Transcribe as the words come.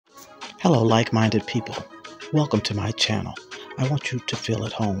Hello, like-minded people. Welcome to my channel. I want you to feel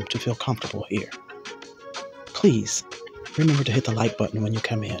at home, to feel comfortable here. Please, remember to hit the like button when you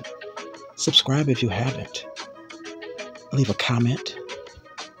come in. Subscribe if you haven't. Leave a comment.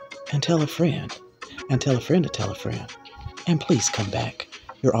 And tell a friend. And tell a friend to tell a friend. And please come back.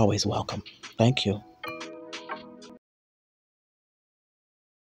 You're always welcome. Thank you.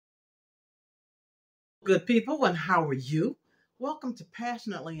 Good people, and how are you? Welcome to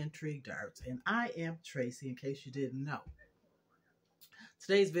Passionately Intrigued Arts, and I am Tracy, in case you didn't know.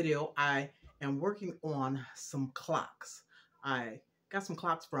 Today's video, I am working on some clocks. I got some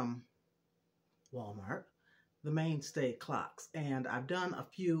clocks from Walmart, the Mainstay clocks, and I've done a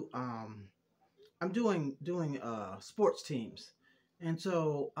few, I'm doing sports teams. And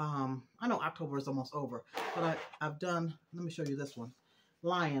so, I know October is almost over, but I've done, let me show you this one,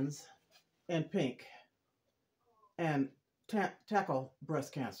 Lions in pink. And tackle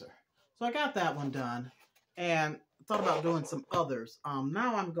breast cancer. So I got that one done and thought about doing some others.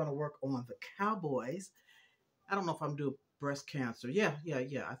 Now I'm going to work on the Cowboys. I don't know if I'm doing breast cancer. Yeah.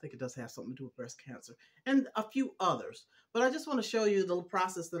 I think it does have something to do with breast cancer and a few others. But I just want to show you the little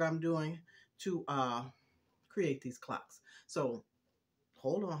process that I'm doing to create these clocks. So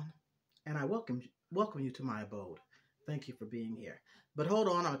hold on, and I welcome you to my abode. Thank you for being here. But hold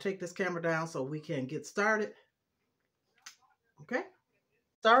on, I'll take this camera down so we can get started. Okay,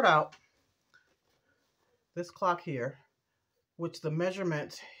 start out this clock here, which the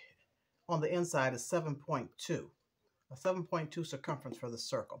measurement on the inside is 7.2, a 7.2 circumference for the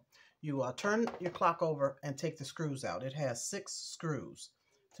circle. You turn your clock over and take the screws out. It has 6 screws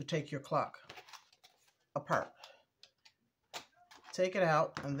to take your clock apart. Take it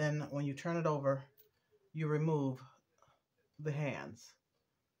out, and then when you turn it over, you remove the hands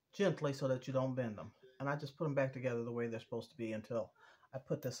gently so that you don't bend them. And I just put them back together the way they're supposed to be until I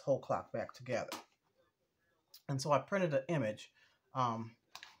put this whole clock back together. And so I printed an image, and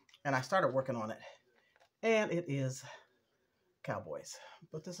I started working on it. And it is Cowboys.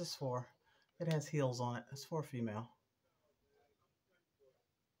 But this is it has heels on it. It's for a female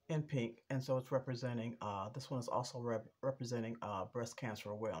in pink. And so it's representing, this one is also representing Breast Cancer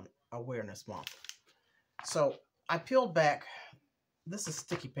Awareness Month. So I peeled back, this is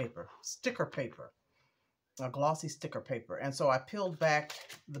sticky paper, sticker paper. A glossy sticker paper. And so I peeled back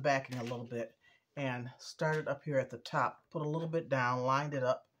the backing a little bit and started up here at the top, put a little bit down, lined it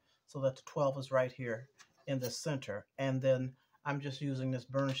up so that the 12 is right here in the center. And then I'm just using this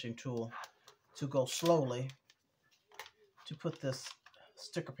burnishing tool to go slowly to put this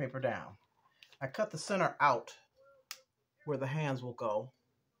sticker paper down. I cut the center out where the hands will go.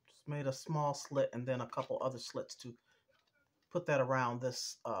 Just made a small slit and then a couple other slits to put that around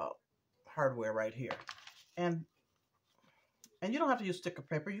this hardware right here. And you don't have to use sticker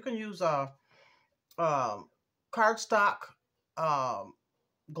paper. You can use cardstock,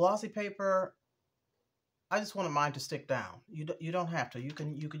 glossy paper. I just wanted mine to stick down. You don't have to. You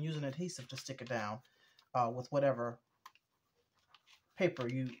can use an adhesive to stick it down with whatever paper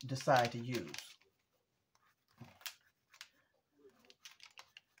you decide to use.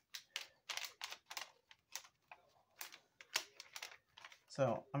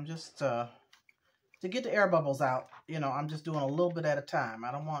 So I'm just to get the air bubbles out, I'm just doing a little bit at a time.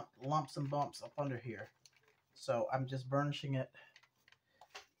 I don't want lumps and bumps up under here. So I'm just burnishing it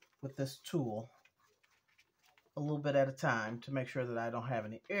with this tool a little bit at a time to make sure that I don't have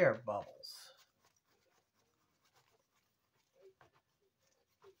any air bubbles.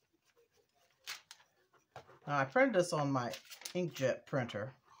 Now I printed this on my inkjet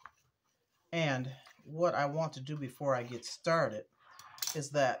printer, and what I want to do before I get started is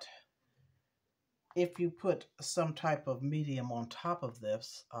that if you put some type of medium on top of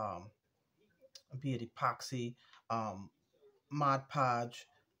this, be it epoxy, Mod Podge,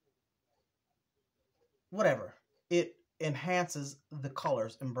 whatever, it enhances the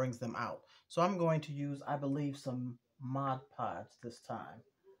colors and brings them out. So I'm going to use, I believe, some Mod Podge this time.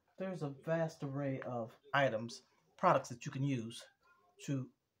 There's a vast array of items, products that you can use to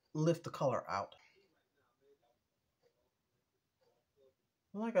lift the color out.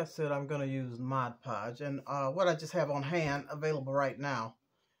 Like I said, I'm going to use Mod Podge, and what I just have on hand available right now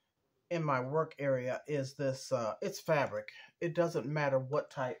in my work area is this, it's fabric. It doesn't matter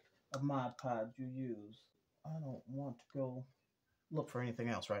what type of Mod Podge you use. I don't want to go look for anything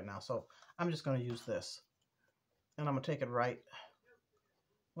else right now, so I'm just going to use this. And I'm going to take it right,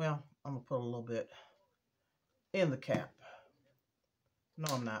 well, I'm going to put a little bit in the cap.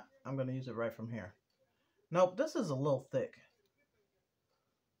 No, I'm not. I'm going to use it right from here. Nope, this is a little thick.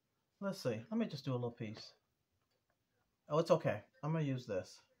 Let's see. Let me just do a little piece. Oh, it's okay. I'm going to use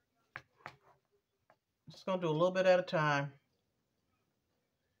this. just going to do a little bit at a time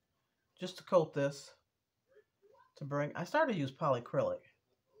just to coat this. I started to use polyacrylic.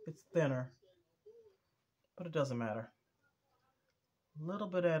 It's thinner, but it doesn't matter. A little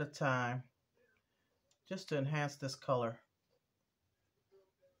bit at a time just to enhance this color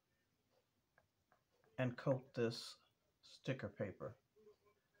and coat this sticker paper.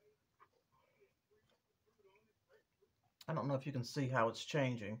 I don't know if you can see how it's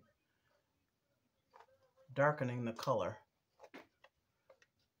changing, darkening the color.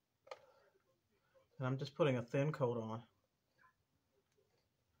 And I'm just putting a thin coat on.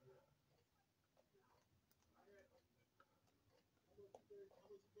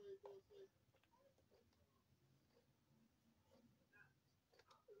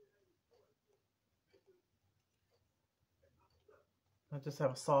 I just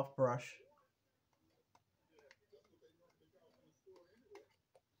have a soft brush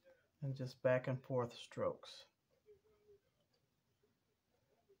and just back and forth strokes.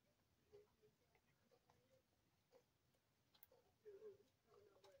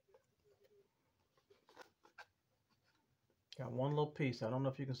 Got one little piece. I don't know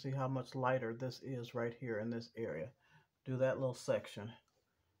if you can see how much lighter this is right here in this area. Do that little section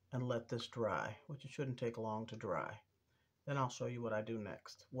and let this dry, which it shouldn't take long to dry. Then I'll show you what I do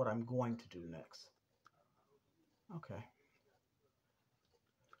next, what I'm going to do next. Okay.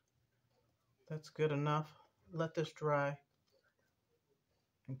 That's good enough. Let this dry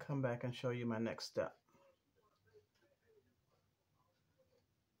and come back and show you my next step.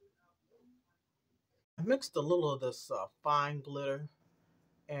 I mixed a little of this fine glitter,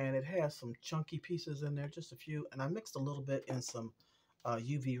 and it has some chunky pieces in there, just a few, and I mixed a little bit in some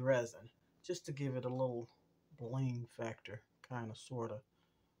UV resin just to give it a little bling factor, kind of, sort of.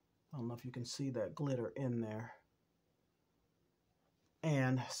 I don't know if you can see that glitter in there.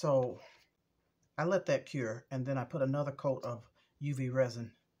 And so I let that cure, and then I put another coat of UV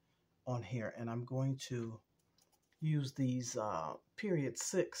resin on here, and I'm going to use these period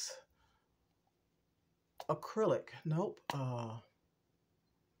 6 acrylic. Nope. Are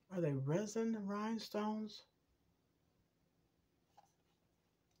they resin rhinestones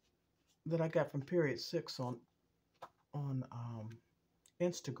that I got from period 6 on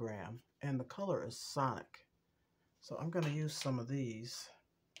Instagram, and the color is Sonic. So I'm going to use some of these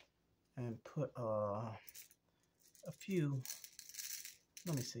and put a few.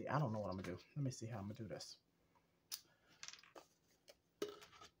 Let me see. I don't know what I'm going to do. Let me see how I'm going to do this.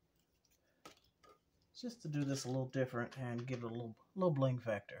 Just to do this a little different and give it a little bling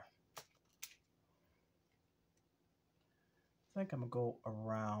factor. I think I'm going to go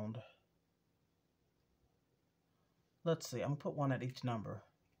around. Let's see. I'm going to put one at each number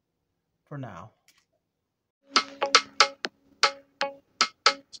for now.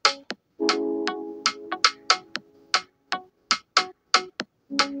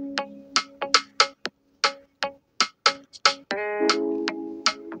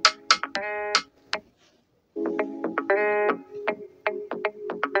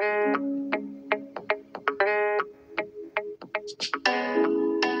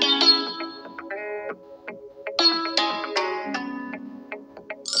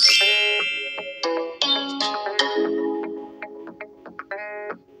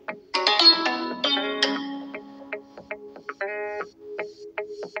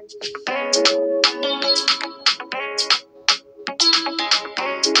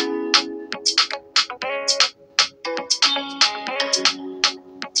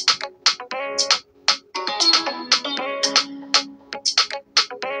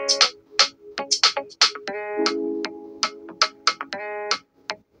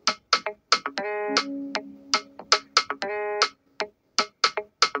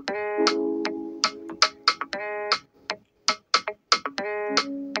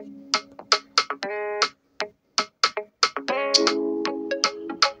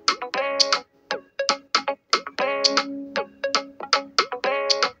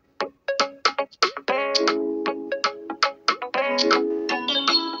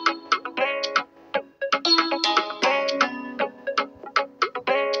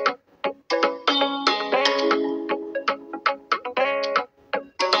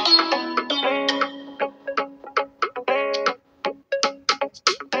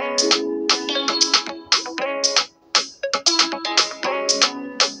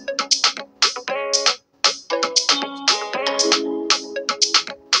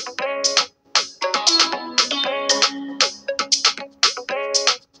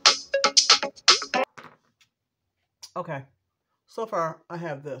 Okay, so far I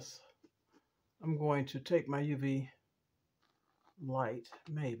have this. I'm going to take my UV light,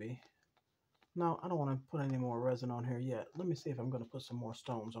 maybe, Now, I don't want to put any more resin on here yet. Let me see if I'm going to put some more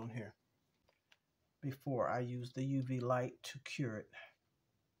stones on here before I use the UV light to cure it.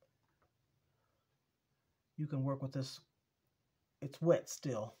 You can work with this. It's wet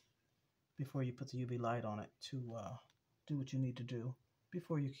still before you put the UV light on it to do what you need to do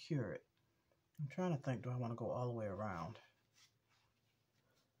before you cure it. I'm trying to think, do I want to go all the way around?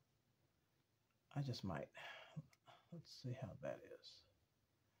 I just might. Let's see how that is.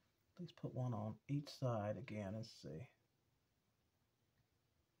 Let's put one on each side again and see.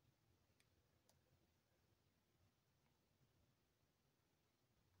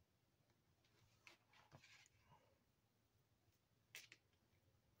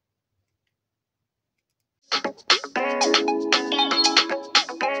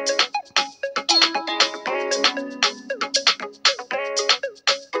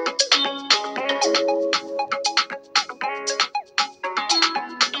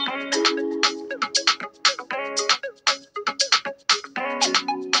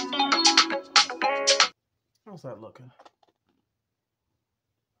 How's that looking?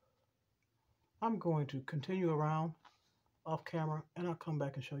 I'm going to continue around off camera and I'll come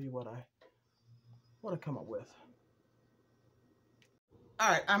back and show you what I come up with. All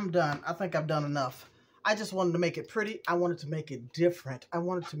right, I'm done. I think I've done enough. I just wanted to make it pretty. I wanted to make it different. I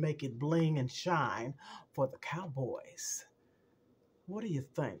wanted to make it bling and shine for the cowboys. What do you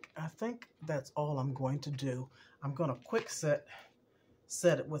think? I think that's all I'm going to do. I'm going to quick set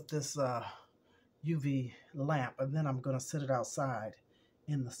it with this UV lamp, and then I'm going to set it outside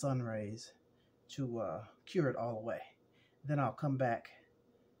in the sun rays to cure it all the way. Then I'll come back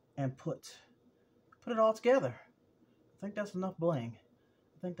and put it all together. I think that's enough bling.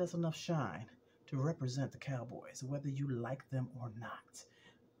 I think that's enough shine to represent the cowboys, whether you like them or not.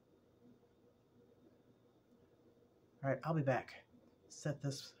 All right, I'll be back. Set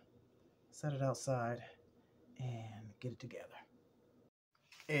it outside and get it together.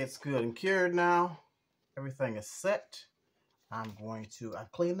 It's good and cured now. Everything is set. I've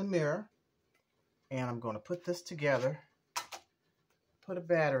cleaned the mirror and I'm going to put this together. Put a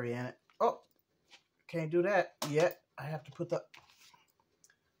battery in it. Oh, can't do that yet. I have to put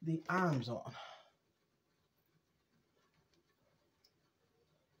the arms on.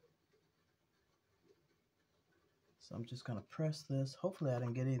 So I'm just going to press this. Hopefully I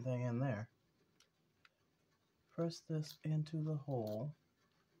didn't get anything in there. Press this into the hole.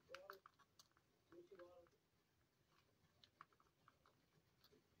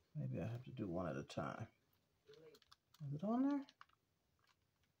 Maybe I have to do one at a time. Is it on there?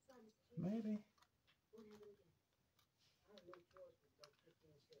 Maybe.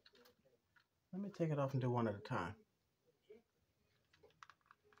 Let me take it off and do one at a time.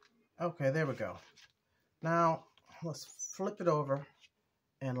 Okay, there we go. Now, let's flip it over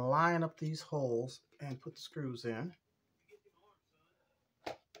and line up these holes and put the screws in.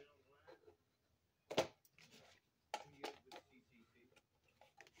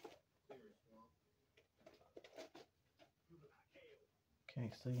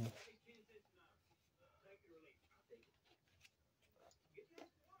 Can't see them.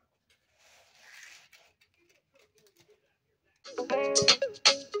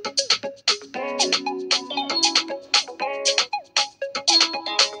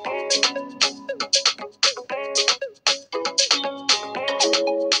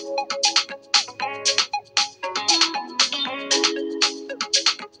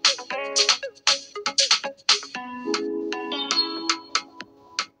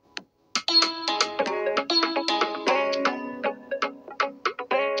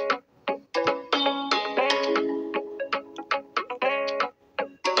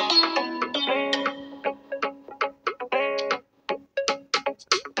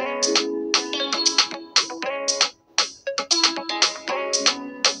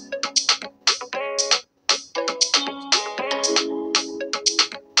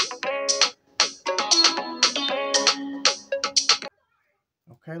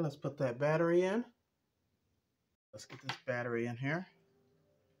 Okay, let's put that battery in. Let's get this battery in here.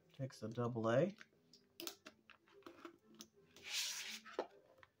 Takes a AA.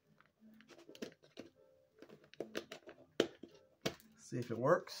 See if it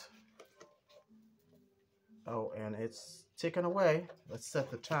works. Oh, and it's ticking away. Let's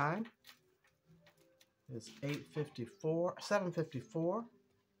set the time. It's 8:54, 7:54.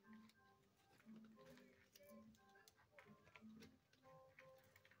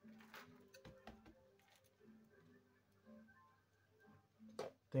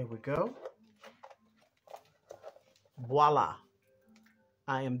 There we go. Voila.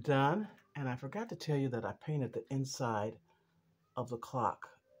 I am done. And I forgot to tell you that I painted the inside of the clock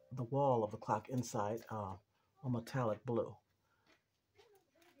the wall of the clock inside a metallic blue.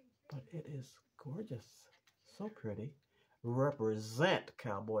 But it is gorgeous. So pretty. Represent,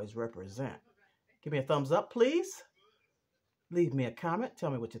 cowboys, represent. Give me a thumbs up, please. Leave me a comment. Tell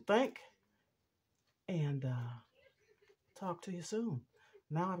me what you think. And talk to you soon.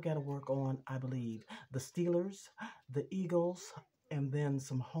 Now I've got to work on, I believe, the Steelers, the Eagles, and then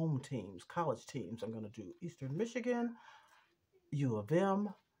some home teams, college teams. I'm going to do Eastern Michigan, U of M,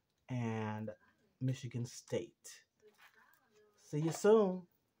 and Michigan State. See you soon.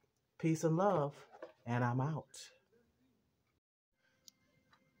 Peace and love. And I'm out.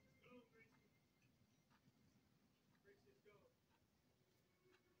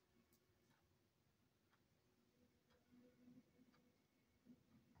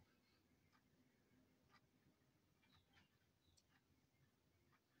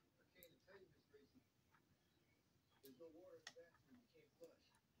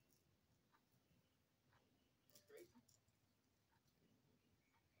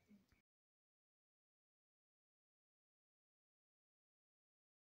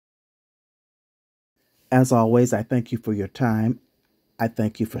 As always, I thank you for your time. I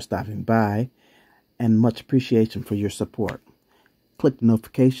thank you for stopping by, and much appreciation for your support. Click the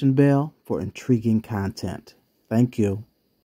notification bell for intriguing content. Thank you.